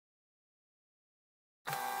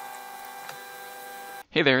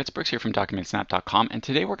Hey there, it's Brooks here from DocumentSnap.com, and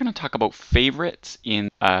today we're going to talk about favorites in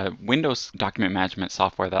Windows document management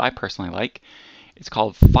software that I personally like. It's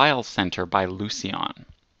called FileCenter by Lucien.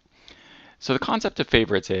 So the concept of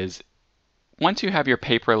favorites is, once you have your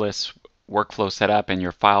paperless workflow set up and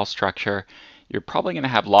your file structure, you're probably going to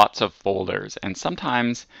have lots of folders, and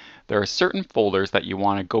sometimes there are certain folders that you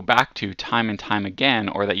want to go back to time and time again,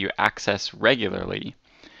 or that you access regularly.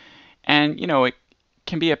 And it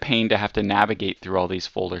can be a pain to have to navigate through all these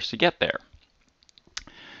folders to get there.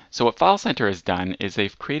 So what FileCenter has done is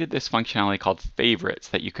they've created this functionality called favorites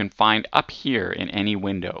that you can find up here in any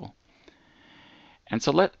window. And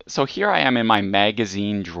so here I am in my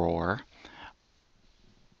magazine drawer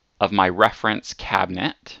of my reference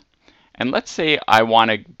cabinet. And let's say I want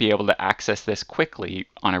to be able to access this quickly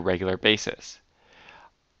on a regular basis.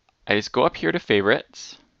 I just go up here to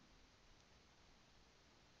favorites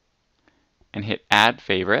and hit add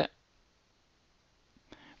favorite.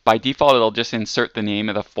 By default, it'll just insert the name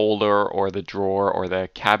of the folder or the drawer or the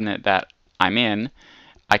cabinet that I'm in.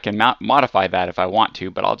 I can modify that if I want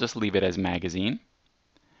to, but I'll just leave it as magazine.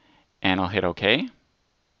 And I'll hit OK.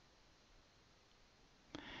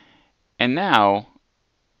 And now,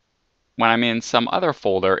 when I'm in some other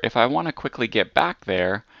folder, if I want to quickly get back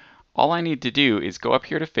there, all I need to do is go up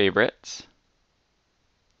here to favorites.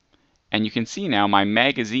 And you can see now my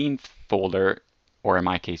magazine folder, or in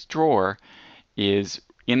my case drawer, is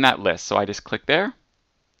in that list. So I just click there,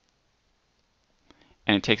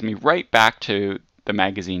 and it takes me right back to the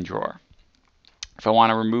magazine drawer. If I want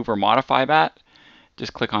to remove or modify that,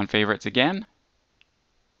 just click on favorites again,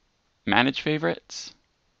 manage favorites,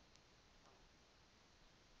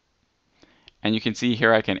 and you can see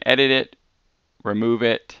here I can edit it, remove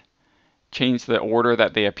it, change the order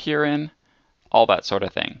that they appear in, all that sort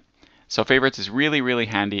of thing. So favorites is really, really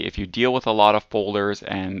handy if you deal with a lot of folders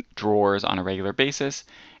and drawers on a regular basis,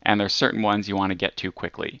 and there's certain ones you want to get to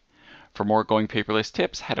quickly. For more going paperless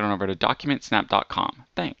tips, head on over to DocumentSnap.com.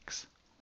 Thanks.